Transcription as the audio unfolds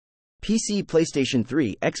PC, PlayStation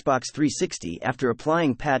 3, Xbox 360. After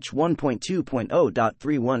applying patch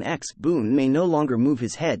 1.2.0.31x, Boone may no longer move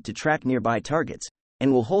his head to track nearby targets,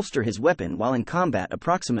 and will holster his weapon while in combat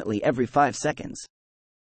approximately every 5 seconds.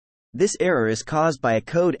 This error is caused by a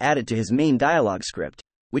code added to his main dialogue script,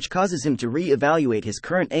 which causes him to re-evaluate his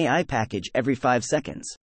current AI package every 5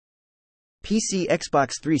 seconds. PC,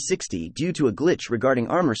 Xbox 360. Due to a glitch regarding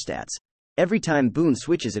armor stats, every time Boone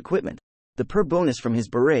switches equipment, the per bonus from his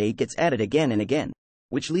beret gets added again and again,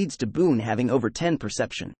 which leads to Boone having over 10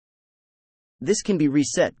 perception. This can be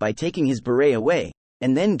reset by taking his beret away,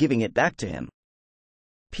 and then giving it back to him.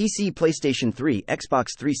 PC, PlayStation 3,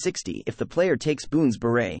 Xbox 360. If the player takes Boone's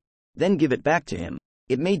beret, then give it back to him,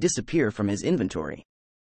 it may disappear from his inventory.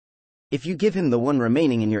 If you give him the one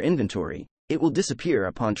remaining in your inventory, it will disappear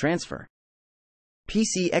upon transfer.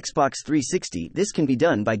 PC, Xbox 360. This can be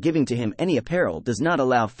done by giving to him any apparel does not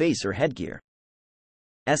allow face or headgear.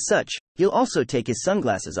 As such, he'll also take his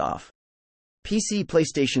sunglasses off. PC,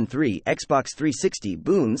 PlayStation 3, Xbox 360.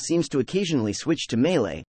 Boone seems to occasionally switch to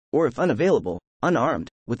melee, or if unavailable, unarmed,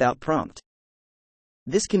 without prompt.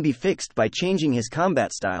 This can be fixed by changing his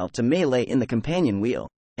combat style to melee in the companion wheel,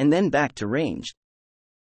 and then back to ranged.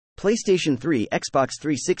 PlayStation 3, Xbox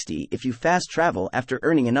 360. If you fast travel after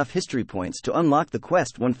earning enough history points to unlock the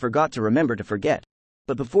quest one forgot to remember to forget,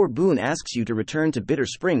 but before Boone asks you to return to Bitter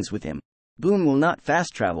Springs with him, Boone will not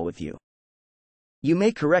fast travel with you. You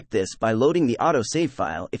may correct this by loading the autosave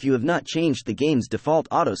file if you have not changed the game's default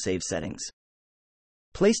autosave settings.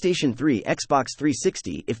 PlayStation 3, Xbox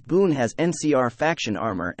 360. If Boone has NCR faction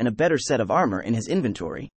armor and a better set of armor in his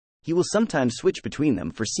inventory, he will sometimes switch between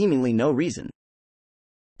them for seemingly no reason.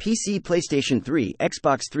 PC, PlayStation 3,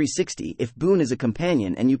 Xbox 360. If Boone is a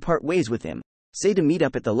companion and you part ways with him, say to meet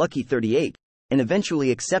up at the Lucky 38, and eventually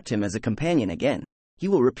accept him as a companion again, he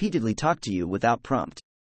will repeatedly talk to you without prompt.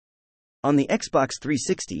 On the Xbox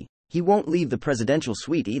 360, he won't leave the presidential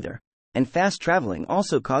suite either, and fast traveling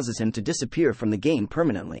also causes him to disappear from the game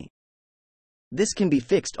permanently. This can be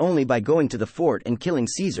fixed only by going to the fort and killing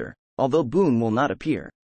Caesar, although Boone will not appear.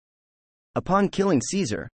 Upon killing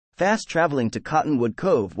Caesar, fast traveling to Cottonwood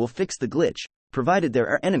Cove will fix the glitch, provided there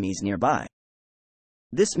are enemies nearby.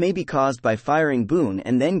 This may be caused by firing Boone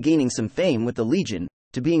and then gaining some fame with the Legion,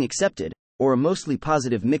 to being accepted, or a mostly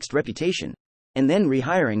positive mixed reputation, and then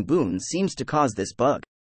rehiring Boone seems to cause this bug.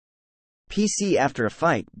 PC, after a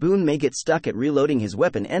fight, Boone may get stuck at reloading his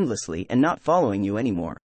weapon endlessly and not following you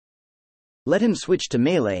anymore. Let him switch to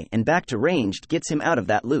melee and back to ranged gets him out of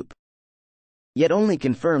that loop. Yet only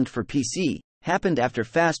confirmed for PC, happened after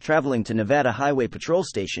fast traveling to Nevada Highway Patrol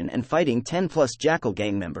Station and fighting 10+ Jackal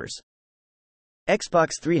gang members.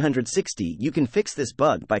 Xbox 360. You can fix this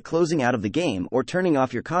bug by closing out of the game or turning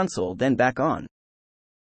off your console then back on.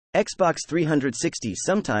 Xbox 360.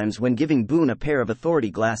 Sometimes when giving Boone a pair of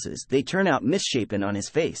authority glasses, they turn out misshapen on his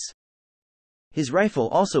face. His rifle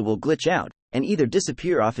also will glitch out, and either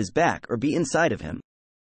disappear off his back or be inside of him.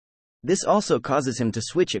 This also causes him to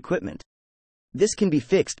switch equipment. This can be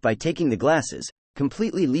fixed by taking the glasses,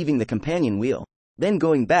 completely leaving the companion wheel, then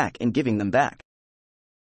going back and giving them back.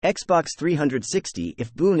 Xbox 360.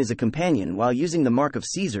 If Boone is a companion while using the Mark of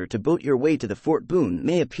Caesar to boat your way to the fort, Boone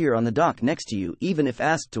may appear on the dock next to you even if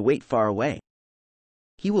asked to wait far away.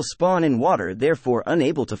 He will spawn in water, therefore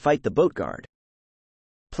unable to fight the boat guard.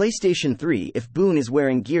 PlayStation 3. If Boone is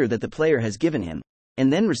wearing gear that the player has given him,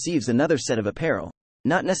 and then receives another set of apparel,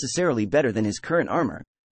 not necessarily better than his current armor,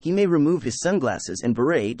 he may remove his sunglasses and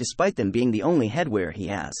beret despite them being the only headwear he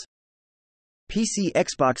has. PC,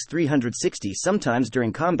 Xbox 360. Sometimes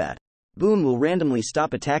during combat, Boone will randomly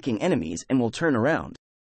stop attacking enemies and will turn around.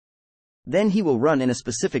 Then he will run in a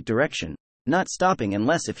specific direction, not stopping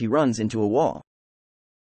unless if he runs into a wall.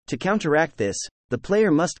 To counteract this, the player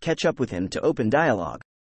must catch up with him to open dialogue.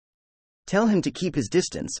 Tell him to keep his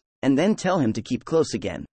distance, and then tell him to keep close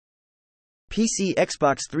again. PC,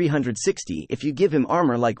 Xbox 360. If you give him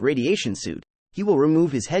armor like radiation suit, he will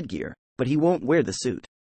remove his headgear, but he won't wear the suit.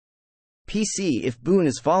 PC. If Boone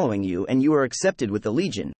is following you and you are accepted with the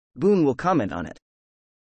Legion, Boone will comment on it.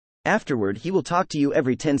 Afterward, he will talk to you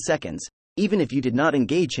every 10 seconds, even if you did not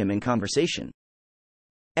engage him in conversation.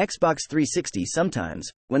 Xbox 360. Sometimes,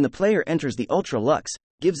 when the player enters the Ultra Lux,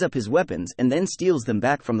 gives up his weapons and then steals them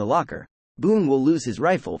back from the locker, Boone will lose his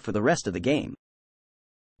rifle for the rest of the game.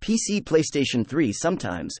 PC, PlayStation 3.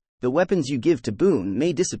 Sometimes, the weapons you give to Boone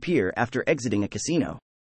may disappear after exiting a casino.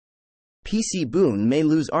 PC. Boone may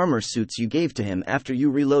lose armor suits you gave to him after you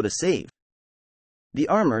reload a save. The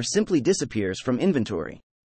armor simply disappears from inventory.